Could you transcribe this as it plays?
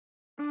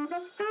Hi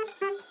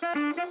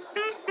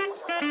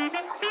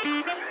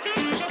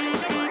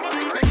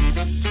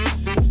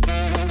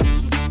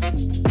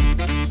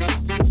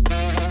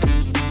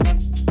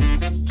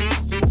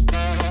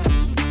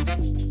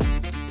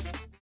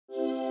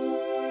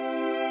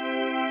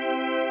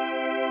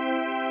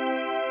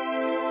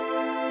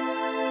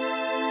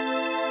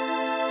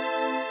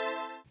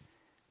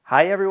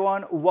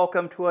everyone,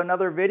 welcome to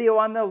another video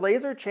on the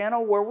Laser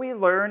channel where we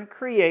learn,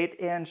 create,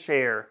 and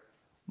share.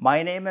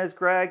 My name is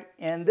Greg,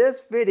 and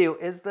this video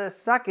is the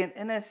second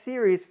in a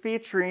series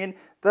featuring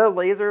the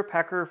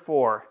LaserPecker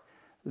 4.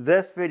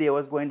 This video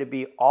is going to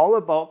be all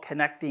about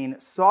connecting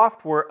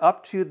software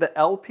up to the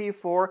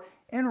LP4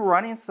 and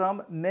running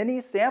some mini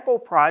sample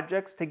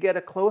projects to get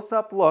a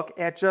close-up look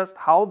at just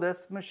how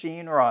this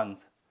machine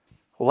runs.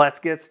 Let's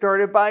get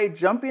started by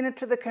jumping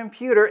into the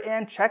computer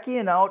and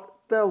checking out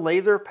the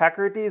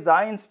LaserPecker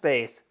Design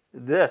Space.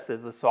 This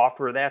is the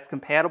software that's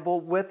compatible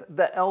with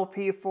the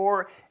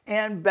LP4,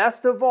 and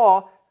best of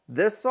all,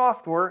 this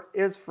software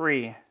is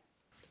free.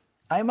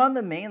 I'm on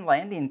the main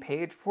landing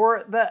page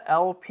for the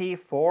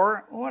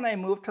LP4. When I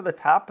move to the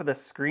top of the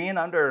screen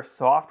under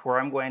software,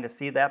 I'm going to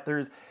see that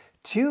there's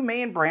two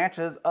main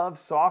branches of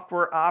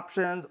software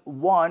options,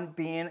 one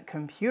being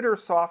computer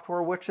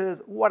software, which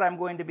is what I'm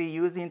going to be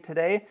using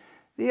today.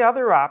 The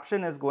other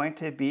option is going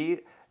to be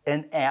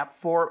an app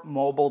for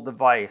mobile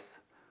device.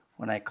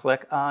 When I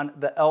click on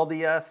the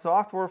LDS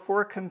software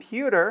for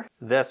computer,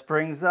 this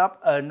brings up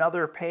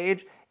another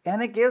page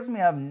and it gives me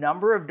a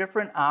number of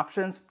different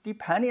options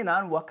depending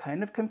on what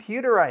kind of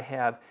computer I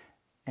have.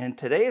 In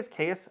today's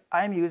case,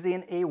 I'm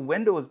using a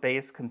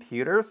Windows-based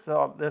computer,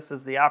 so this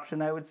is the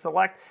option I would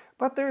select,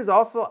 but there's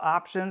also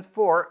options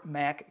for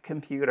Mac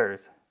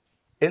computers.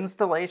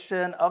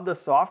 Installation of the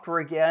software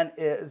again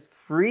is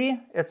free.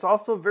 It's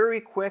also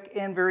very quick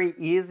and very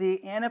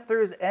easy. And if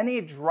there's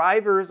any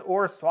drivers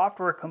or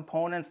software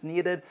components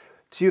needed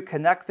to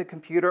connect the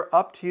computer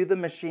up to the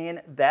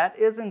machine, that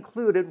is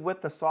included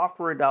with the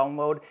software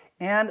download,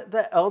 and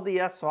the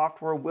LDS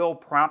software will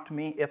prompt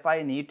me if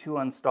I need to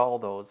install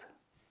those.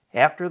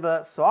 After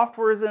the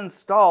software is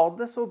installed,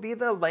 this will be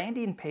the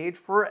landing page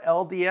for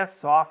LDS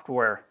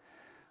software.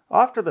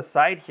 Off to the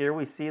side here,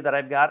 we see that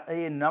I've got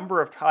a number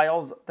of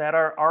tiles that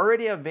are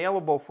already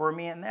available for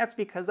me, and that's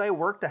because I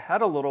worked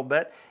ahead a little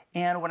bit.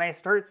 And when I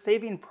start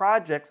saving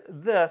projects,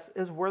 this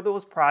is where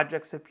those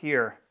projects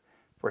appear.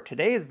 For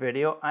today's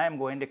video, I am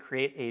going to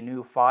create a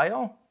new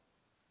file.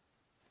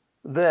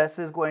 This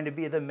is going to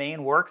be the main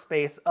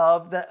workspace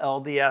of the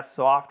LDS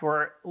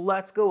software.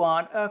 Let's go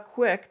on a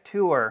quick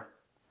tour.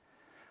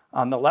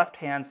 On the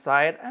left-hand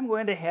side, I'm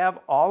going to have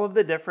all of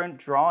the different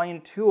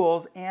drawing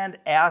tools and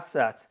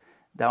assets.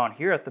 Down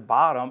here at the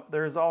bottom,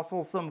 there's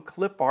also some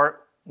clip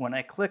art. When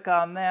I click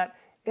on that,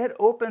 it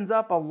opens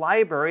up a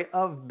library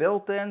of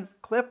built-in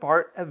clip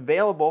art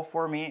available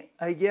for me,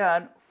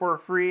 again, for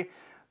free.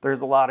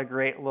 There's a lot of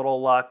great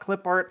little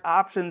clip art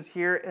options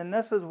here, and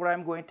this is what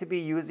I'm going to be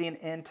using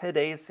in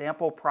today's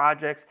sample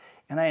projects.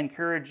 And I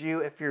encourage you,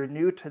 if you're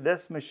new to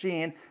this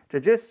machine, to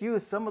just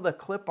use some of the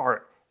clip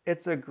art.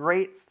 It's a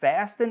great,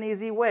 fast and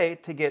easy way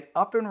to get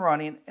up and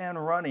running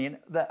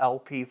the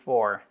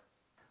LP4.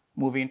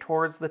 Moving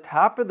towards the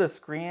top of the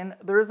screen,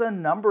 there's a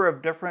number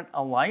of different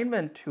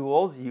alignment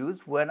tools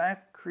used when I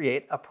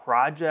create a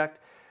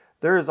project.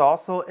 There's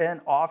also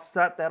an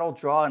offset that'll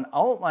draw an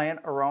outline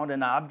around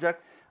an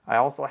object. I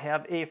also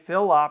have a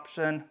fill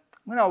option.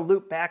 I'm going to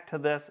loop back to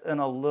this in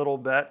a little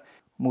bit.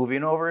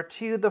 Moving over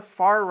to the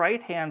far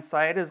right-hand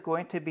side is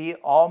going to be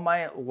all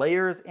my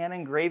layers and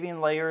engraving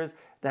layers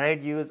that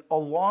I'd use,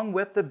 along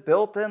with the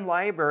built-in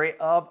library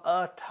of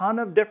a ton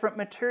of different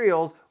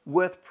materials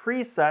with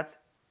presets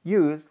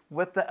used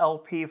with the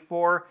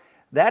LP4.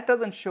 That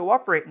doesn't show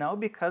up right now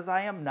because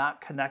I am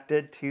not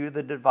connected to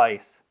the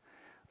device.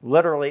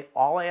 Literally,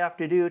 all I have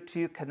to do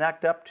to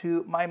connect up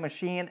to my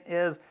machine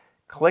is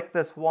click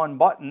this one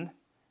button,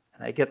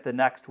 and I get the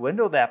next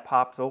window that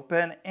pops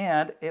open,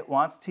 and it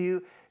wants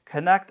to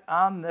connect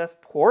on this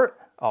port.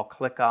 I'll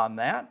click on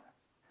that,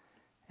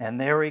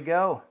 and there we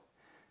go.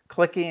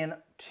 Clicking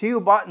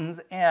two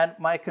buttons and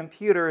my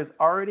computer is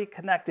already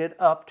connected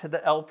up to the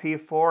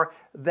LP4.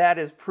 That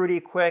is pretty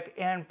quick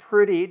and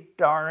pretty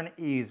darn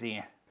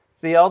easy.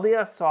 The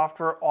LDS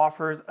software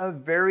offers a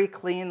very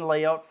clean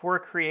layout for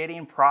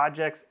creating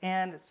projects,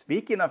 and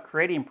speaking of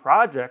creating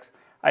projects,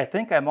 I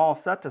think I'm all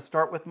set to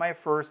start with my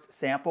first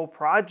sample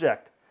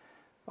project.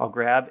 I'll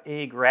grab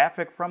a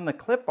graphic from the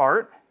clip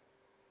art.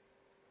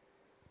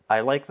 I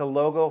like the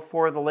logo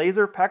for the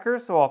LaserPecker,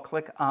 so I'll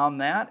click on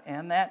that,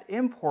 and that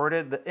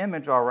imported the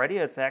image already.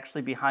 It's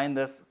actually behind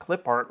this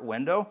clip art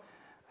window.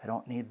 I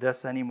don't need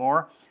this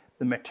anymore.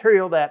 The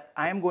material that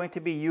I'm going to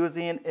be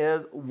using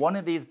is one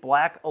of these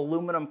black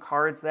aluminum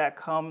cards that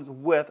comes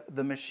with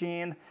the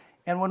machine.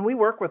 And when we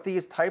work with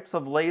these types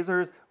of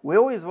lasers, we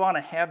always want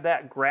to have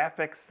that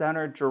graphic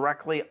centered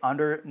directly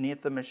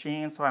underneath the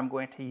machine. So I'm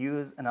going to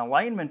use an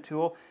alignment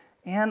tool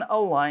and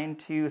align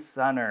to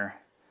center.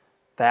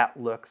 That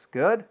looks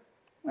good.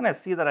 I'm going to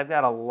see that I've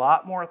got a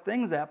lot more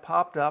things that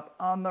popped up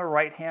on the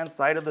right-hand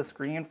side of the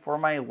screen for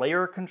my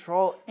layer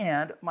control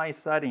and my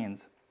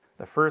settings.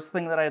 The first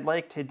thing that I'd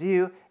like to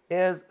do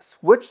is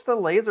switch the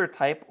laser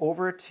type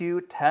over to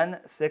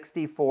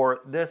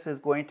 1064. This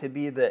is going to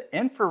be the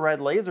infrared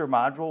laser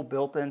module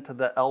built into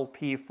the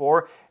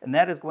LP4, and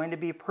that is going to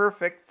be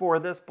perfect for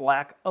this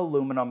black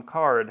aluminum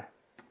card.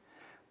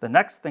 The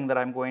next thing that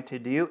I'm going to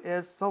do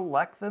is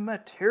select the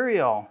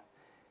material.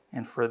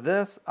 And for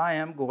this, I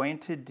am going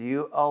to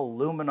do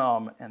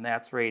aluminum, and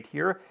that's right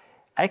here.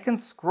 I can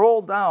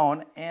scroll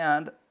down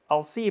and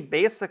I'll see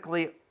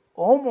basically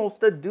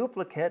almost a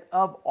duplicate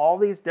of all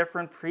these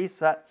different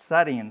preset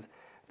settings.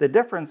 The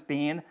difference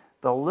being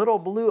the little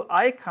blue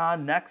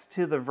icon next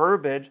to the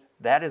verbiage,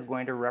 that is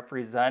going to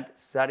represent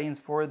settings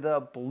for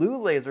the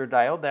blue laser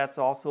diode that's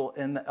also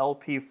in the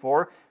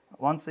LP4.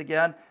 Once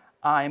again,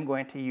 I'm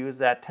going to use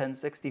that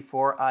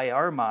 1064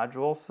 IR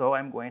module, so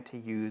I'm going to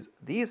use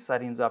these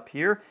settings up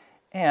here,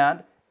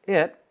 and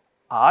it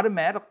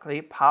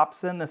automatically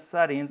pops in the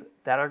settings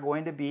that are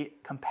going to be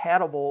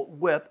compatible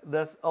with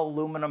this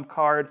aluminum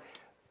card.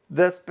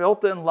 This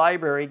built-in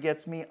library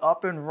gets me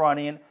up and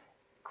running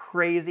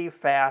crazy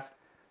fast.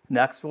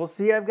 Next, we'll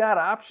see I've got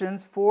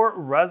options for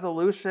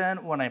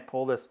resolution. When I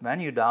pull this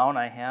menu down,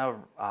 I have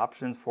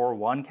options for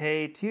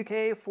 1K,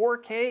 2K,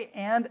 4K,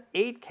 and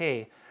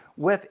 8K,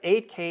 with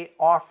 8K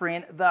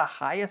offering the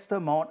highest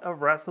amount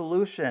of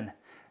resolution.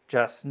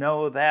 Just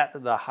know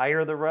that the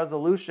higher the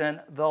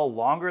resolution, the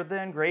longer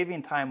the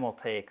engraving time will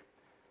take.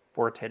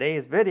 For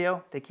today's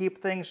video, to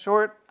keep things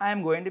short,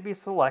 I'm going to be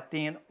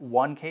selecting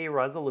 1K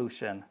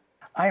resolution.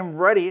 I'm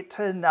ready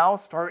to now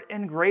start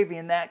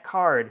engraving that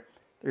card.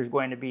 There's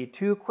going to be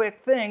two quick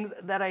things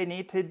that I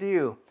need to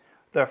do.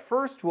 The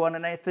first one,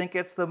 and I think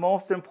it's the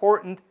most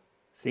important,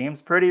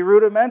 seems pretty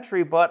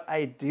rudimentary, but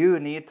I do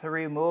need to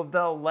remove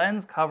the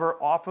lens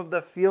cover off of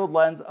the field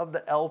lens of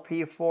the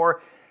LP4.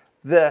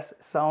 This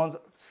sounds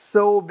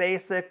so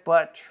basic,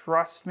 but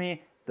trust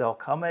me, there'll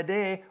come a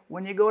day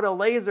when you go to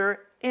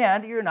laser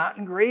and you're not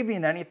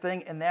engraving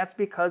anything, and that's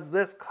because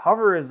this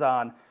cover is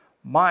on.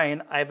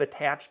 Mine, I've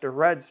attached a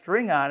red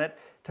string on it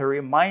to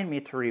remind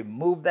me to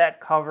remove that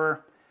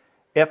cover.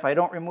 If I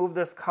don't remove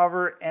this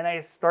cover and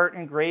I start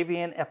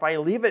engraving, if I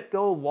leave it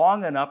go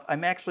long enough,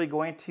 I'm actually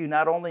going to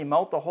not only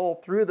melt a hole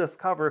through this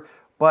cover,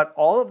 but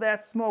all of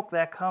that smoke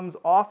that comes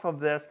off of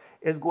this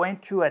is going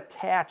to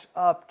attach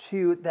up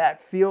to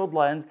that field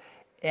lens.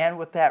 And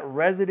with that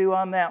residue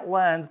on that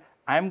lens,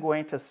 I'm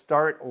going to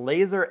start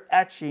laser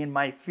etching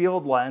my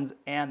field lens,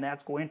 and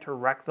that's going to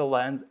wreck the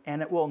lens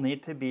and it will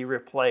need to be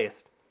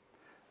replaced.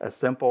 A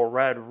simple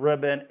red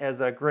ribbon is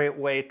a great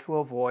way to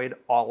avoid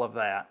all of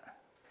that.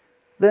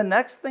 The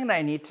next thing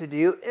I need to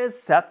do is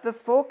set the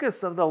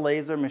focus of the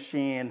laser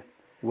machine.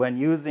 When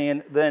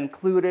using the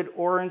included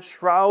orange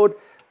shroud,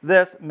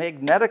 this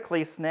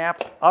magnetically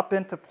snaps up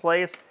into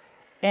place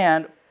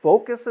and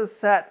focus is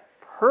set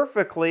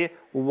perfectly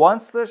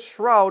once the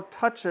shroud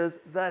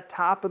touches the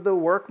top of the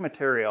work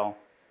material.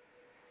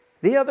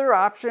 The other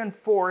option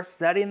for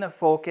setting the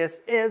focus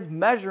is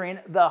measuring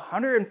the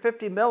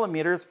 150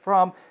 millimeters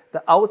from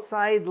the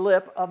outside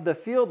lip of the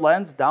field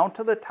lens down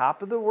to the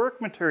top of the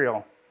work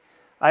material.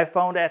 I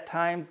found at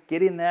times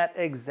getting that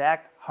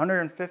exact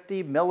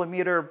 150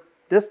 millimeter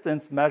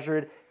distance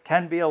measured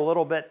can be a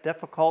little bit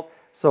difficult,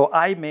 so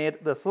I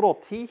made this little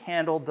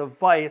T-handle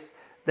device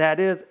that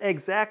is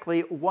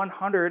exactly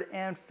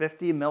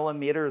 150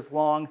 millimeters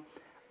long.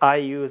 I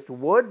used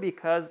wood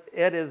because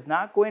it is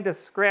not going to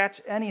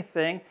scratch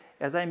anything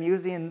as I'm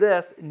using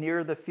this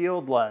near the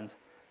field lens.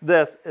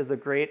 This is a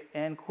great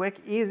and quick,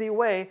 easy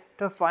way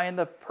to find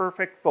the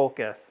perfect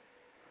focus.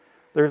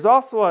 There's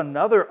also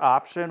another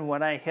option.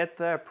 When I hit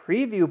the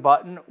preview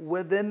button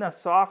within the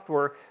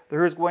software,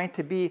 there is going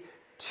to be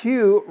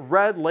two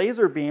red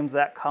laser beams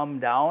that come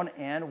down,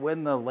 and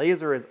when the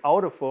laser is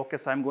out of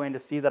focus, I'm going to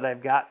see that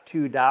I've got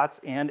two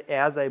dots, and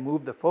as I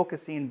move the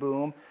focusing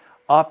boom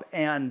up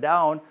and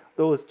down,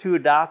 those two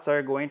dots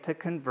are going to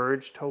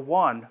converge to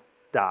one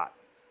dot.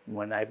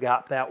 When I've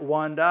got that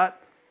one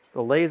dot,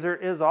 the laser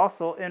is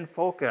also in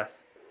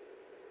focus.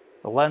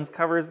 The lens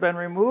cover has been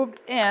removed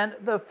and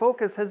the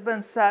focus has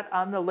been set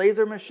on the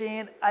laser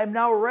machine. I'm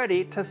now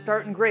ready to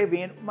start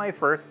engraving my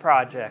first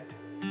project.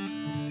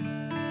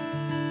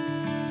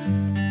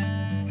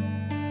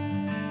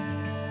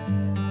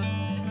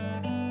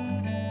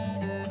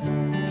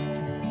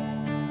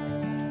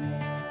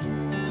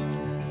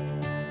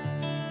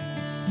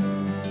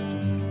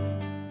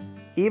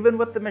 Even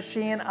with the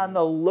machine on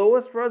the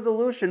lowest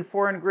resolution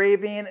for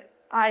engraving,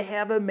 I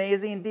have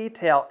amazing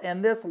detail,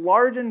 and this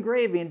large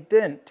engraving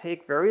didn't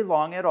take very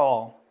long at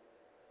all.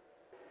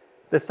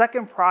 The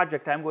second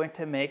project I'm going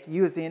to make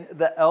using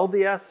the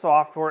LDS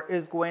software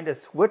is going to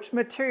switch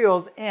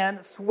materials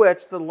and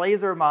switch the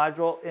laser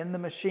module in the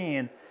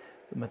machine.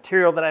 The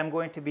material that I'm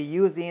going to be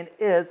using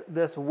is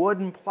this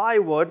wooden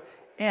plywood,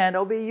 and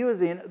I'll be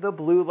using the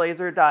blue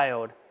laser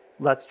diode.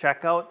 Let's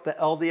check out the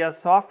LDS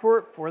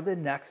software for the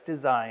next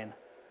design.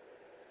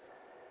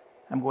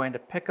 I'm going to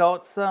pick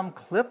out some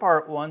clip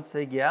art once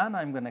again.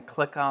 I'm going to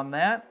click on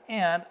that,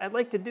 and I'd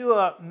like to do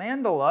a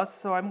mandala,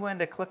 so I'm going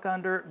to click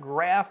under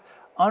Graph.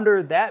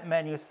 Under that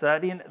menu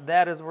setting,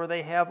 that is where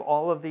they have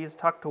all of these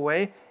tucked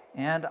away,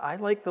 and I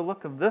like the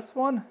look of this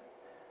one.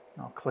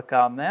 I'll click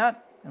on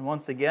that, and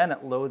once again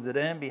it loads it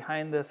in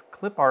behind this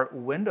clip art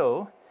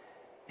window,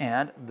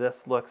 and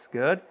this looks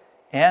good.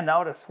 And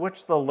now to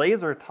switch the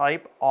laser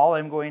type, all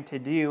I'm going to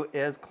do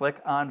is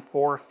click on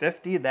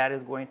 450. That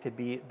is going to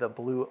be the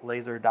blue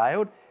laser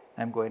diode.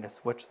 I'm going to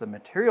switch the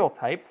material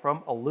type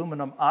from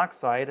aluminum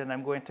oxide, and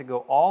I'm going to go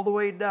all the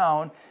way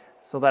down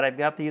so that I've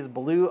got these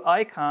blue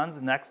icons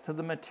next to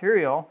the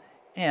material,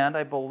 and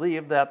I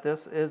believe that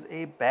this is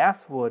a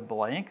basswood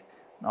blank.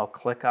 And I'll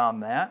click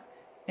on that,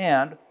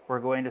 and we're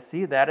going to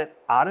see that it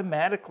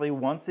automatically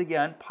once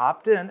again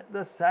popped in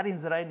the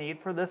settings that I need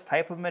for this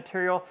type of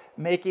material,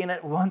 making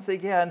it once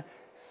again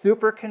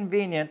super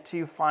convenient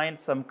to find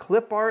some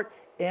clip art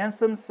and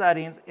some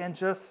settings and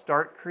just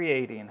start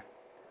creating.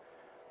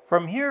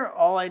 From here,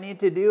 all I need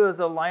to do is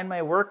align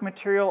my work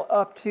material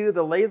up to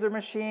the laser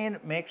machine,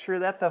 make sure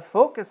that the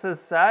focus is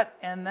set,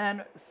 and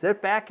then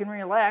sit back and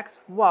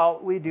relax while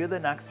we do the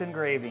next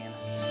engraving.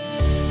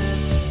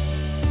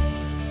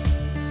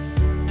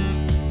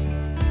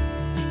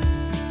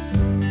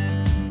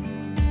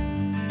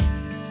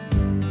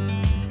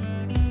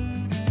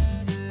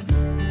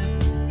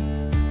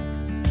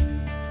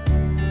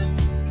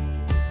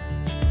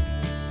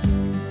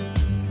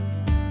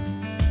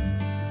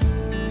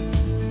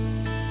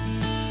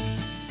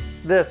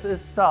 This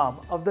is some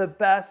of the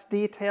best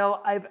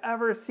detail I've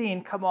ever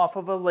seen come off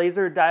of a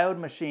laser diode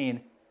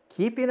machine,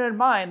 keeping in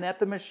mind that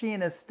the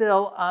machine is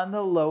still on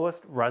the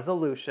lowest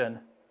resolution.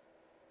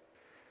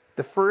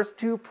 The first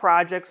two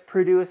projects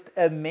produced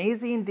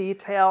amazing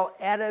detail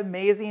at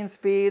amazing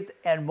speeds,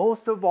 and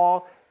most of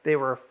all, they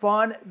were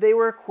fun, they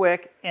were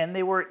quick, and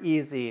they were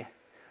easy.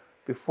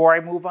 Before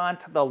I move on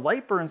to the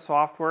Lightburn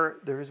software,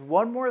 there's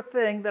one more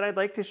thing that I'd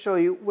like to show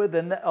you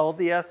within the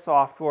LDS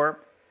software.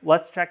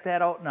 Let's check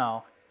that out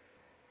now.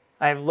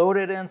 I've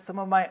loaded in some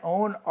of my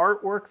own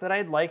artwork that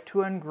I'd like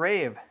to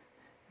engrave.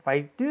 If I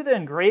do the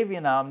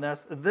engraving on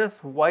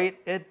this white,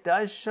 it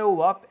does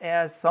show up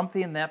as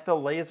something that the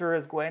laser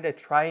is going to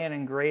try and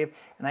engrave,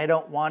 and I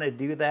don't want to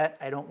do that.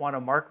 I don't want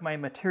to mark my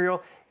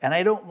material, and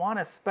I don't want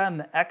to spend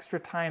the extra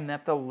time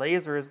that the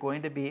laser is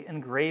going to be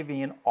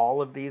engraving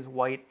all of these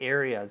white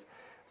areas.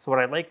 So what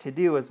I'd like to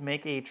do is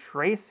make a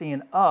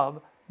tracing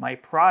of my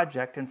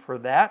project, and for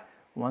that,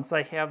 once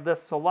I have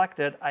this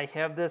selected, I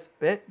have this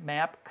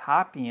bitmap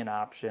copying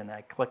option.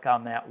 I click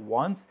on that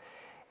once,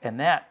 and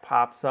that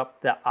pops up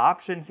the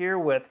option here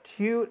with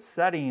two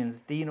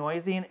settings,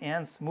 denoising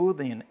and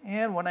smoothing.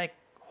 And when I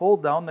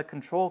hold down the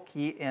control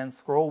key and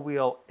scroll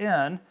wheel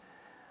in,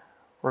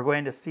 we're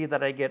going to see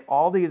that I get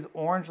all these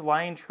orange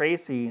line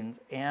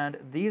tracings, and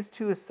these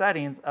two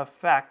settings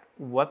affect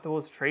what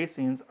those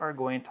tracings are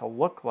going to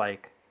look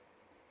like.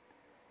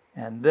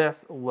 And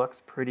this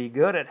looks pretty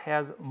good. It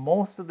has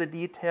most of the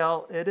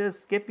detail. It is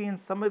skipping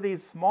some of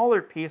these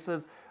smaller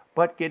pieces,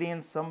 but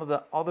getting some of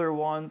the other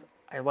ones.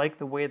 I like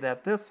the way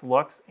that this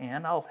looks,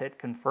 and I'll hit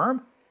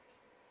confirm.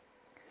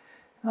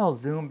 I'll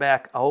zoom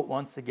back out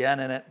once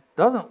again, and it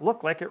doesn't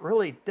look like it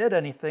really did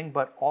anything,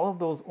 but all of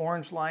those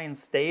orange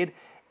lines stayed,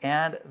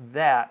 and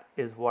that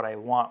is what I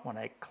want. When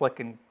I click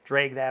and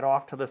drag that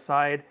off to the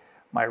side,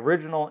 my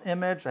original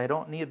image, I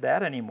don't need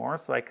that anymore,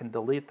 so I can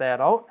delete that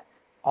out.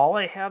 All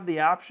I have the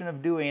option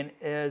of doing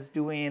is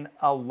doing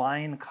a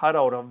line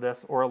cutout of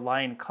this, or a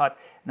line cut,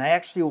 and I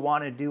actually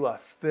want to do a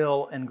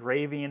fill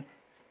engraving.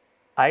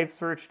 I've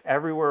searched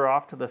everywhere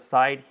off to the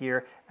side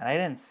here, and I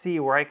didn't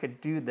see where I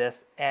could do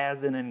this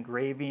as an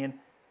engraving.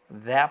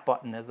 That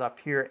button is up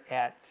here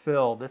at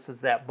fill. This is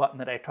that button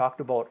that I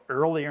talked about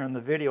earlier in the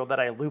video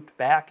that I looped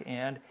back,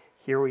 and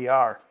here we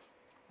are.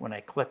 When I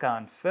click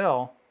on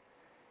fill,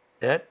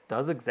 it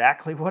does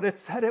exactly what it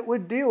said it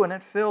would do, and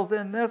it fills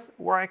in this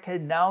where I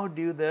can now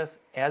do this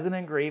as an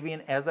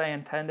engraving as I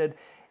intended,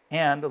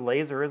 and the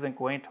laser isn't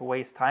going to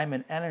waste time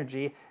and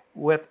energy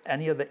with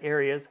any of the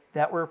areas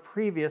that were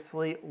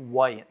previously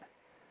white.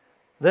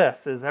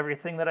 This is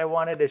everything that I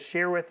wanted to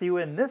share with you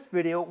in this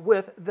video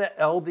with the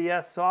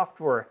LDS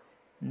software.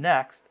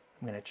 Next,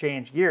 I'm going to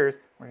change gears.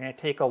 We're going to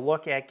take a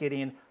look at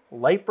getting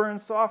Lightburn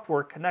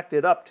software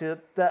connected up to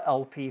the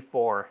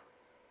LP4.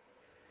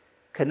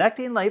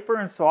 Connecting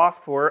Lightburn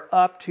software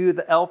up to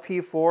the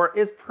LP4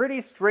 is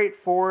pretty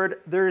straightforward.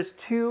 There's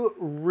two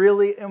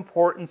really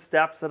important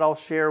steps that I'll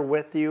share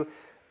with you.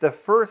 The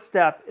first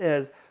step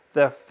is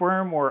the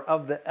firmware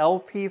of the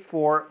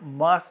LP4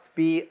 must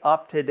be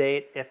up to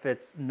date. If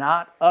it's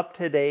not up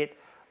to date,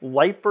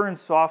 Lightburn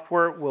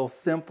software will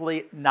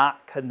simply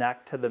not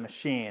connect to the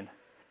machine.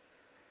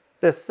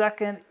 The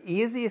second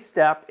easy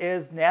step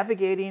is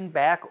navigating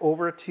back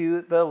over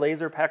to the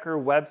LaserPecker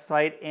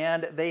website,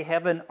 and they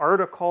have an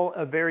article,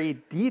 a very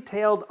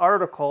detailed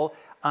article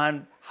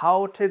on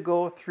how to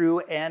go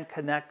through and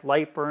connect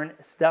Lightburn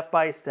step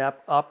by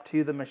step up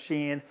to the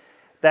machine.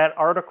 That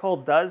article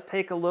does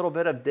take a little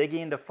bit of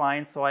digging to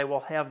find, so I will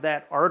have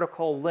that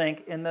article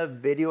link in the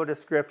video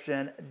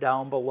description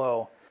down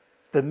below.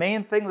 The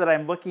main thing that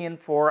I'm looking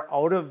for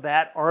out of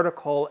that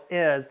article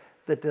is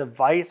the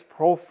device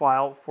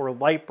profile for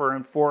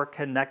Lightburn for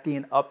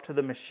connecting up to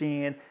the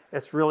machine.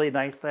 It's really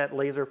nice that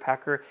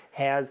LaserPecker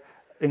has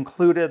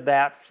included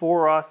that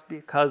for us,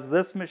 because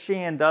this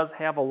machine does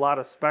have a lot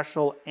of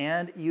special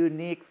and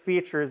unique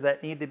features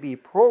that need to be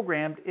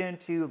programmed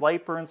into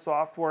Lightburn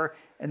software,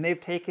 and they've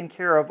taken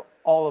care of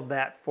all of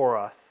that for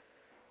us.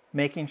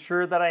 Making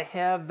sure that I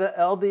have the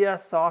LDS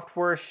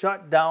software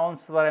shut down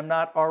so that I'm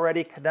not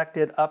already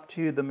connected up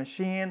to the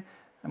machine,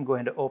 I'm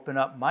going to open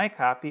up my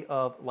copy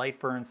of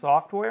Lightburn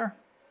software.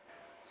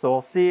 So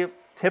we'll see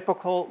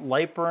typical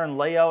Lightburn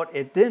layout.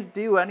 It didn't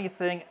do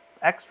anything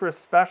extra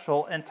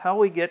special until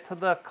we get to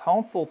the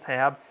console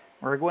tab.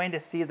 We're going to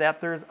see that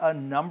there's a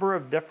number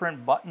of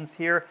different buttons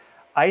here.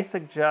 I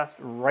suggest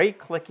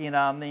right-clicking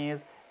on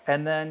these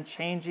and then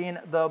changing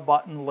the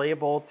button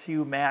label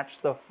to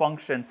match the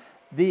function.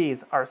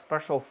 These are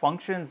special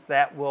functions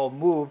that will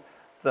move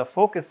the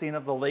focusing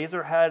of the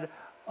laser head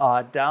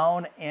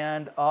down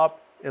and up.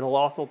 It'll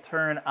also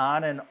turn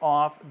on and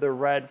off the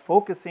red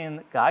focusing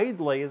guide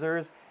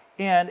lasers,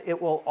 and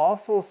it will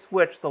also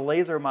switch the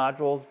laser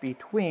modules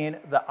between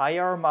the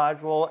IR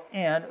module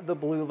and the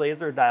blue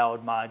laser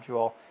diode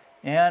module.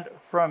 And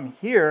from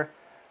here,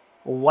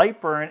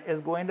 Lightburn is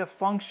going to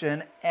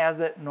function as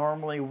it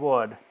normally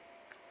would.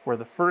 For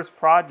the first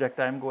project,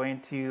 I'm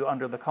going to,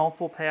 under the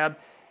console tab,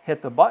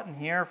 hit the button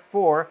here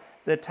for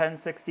the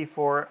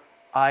 1064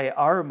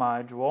 IR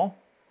module.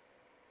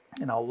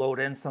 And I'll load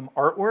in some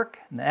artwork.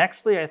 And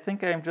actually, I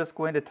think I'm just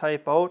going to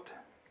type out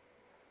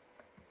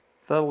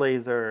the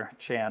laser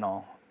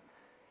channel.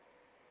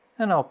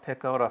 And I'll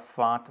pick out a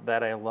font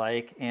that I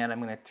like, and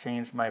I'm going to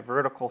change my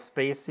vertical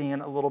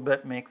spacing a little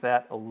bit, make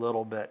that a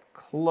little bit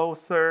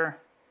closer,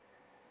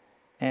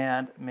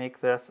 and make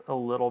this a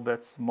little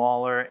bit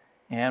smaller.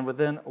 And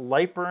within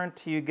Lightburn,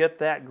 to get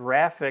that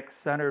graphic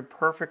centered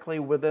perfectly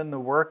within the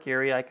work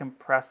area, I can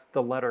press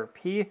the letter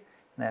P, and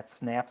that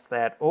snaps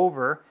that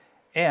over.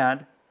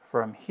 And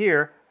from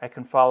here, I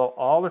can follow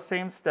all the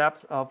same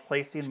steps of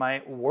placing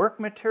my work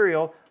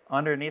material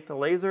underneath the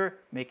laser,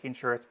 making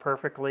sure it's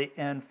perfectly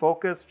in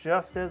focus,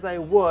 just as I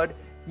would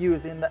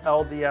using the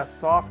LDS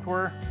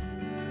software.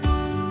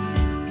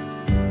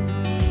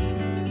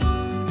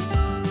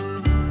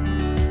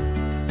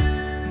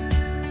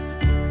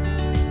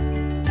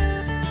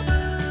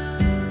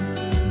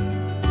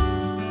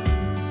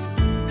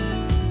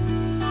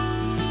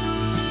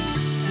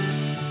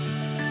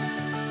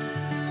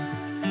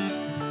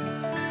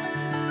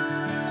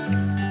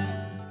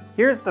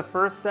 Here's the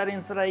first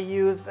settings that I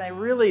used. I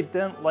really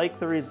didn't like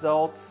the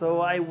results,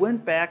 so I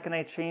went back and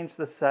I changed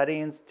the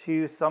settings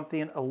to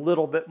something a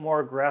little bit more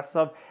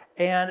aggressive.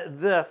 And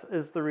this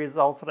is the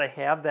results that I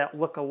have that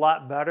look a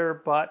lot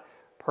better, but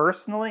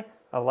personally,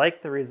 I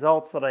like the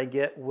results that I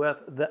get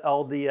with the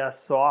LDS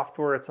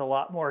software. It's a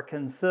lot more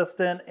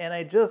consistent, and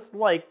I just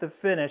like the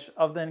finish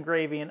of the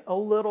engraving a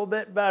little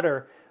bit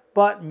better.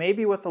 But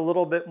maybe with a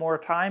little bit more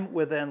time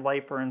within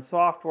Lightburn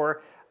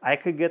software, I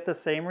could get the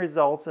same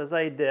results as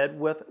I did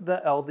with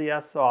the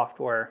LDS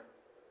software.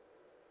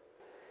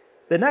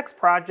 The next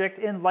project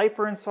in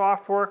Lightburn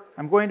software,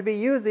 I'm going to be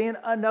using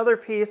another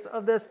piece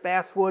of this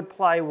basswood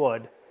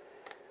plywood.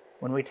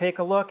 When we take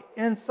a look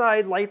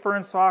inside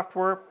Lightburn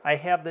software, I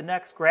have the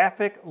next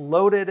graphic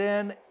loaded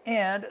in,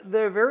 and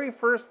the very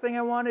first thing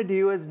I want to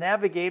do is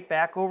navigate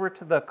back over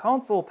to the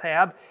console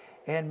tab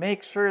and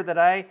make sure that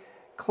I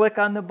click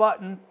on the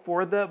button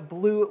for the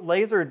blue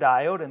laser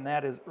diode, and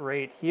that is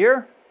right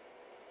here.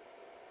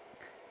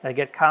 I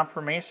get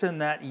confirmation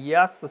that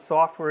yes, the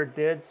software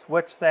did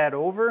switch that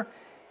over.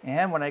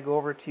 And when I go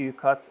over to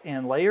cuts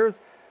and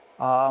layers,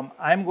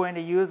 I'm going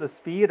to use a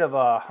speed of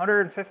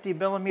 150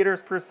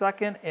 millimeters per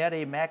second at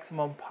a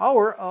maximum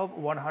power of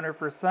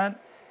 100%.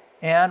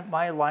 And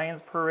my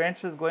lines per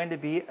inch is going to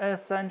be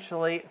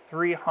essentially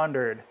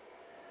 300.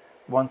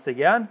 Once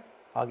again,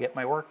 I'll get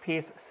my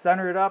workpiece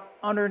centered up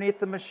underneath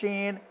the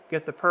machine,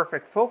 get the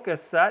perfect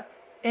focus set,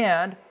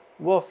 and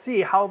we'll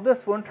see how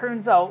this one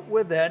turns out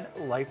within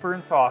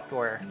Lightburn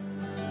software.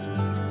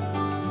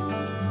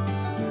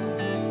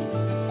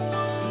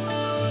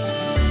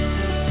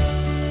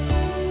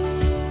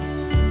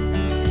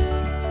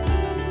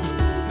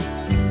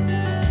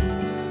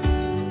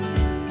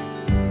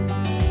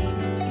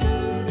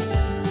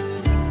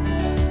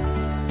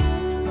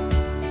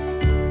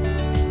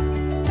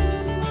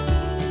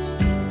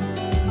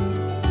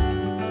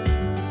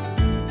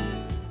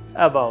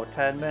 About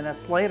 10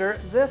 minutes later,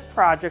 this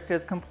project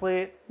is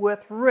complete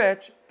with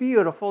rich,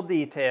 beautiful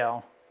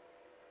detail.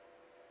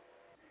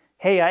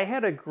 Hey, I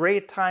had a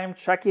great time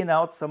checking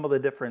out some of the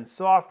different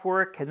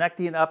software,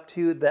 connecting up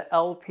to the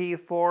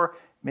LP4,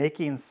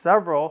 making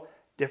several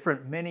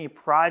different mini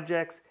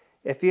projects.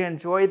 If you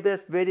enjoyed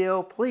this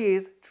video,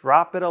 please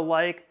drop it a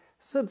like,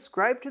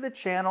 subscribe to the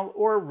channel,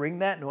 or ring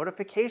that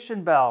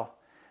notification bell.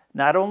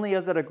 Not only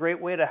is it a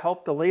great way to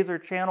help the laser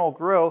channel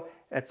grow,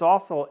 It's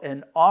also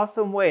an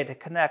awesome way to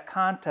connect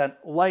content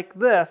like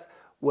this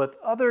with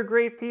other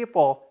great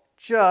people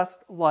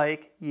just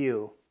like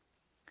you.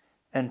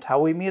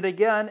 Until we meet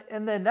again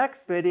in the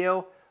next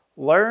video,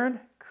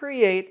 learn,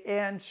 create,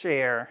 and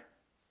share.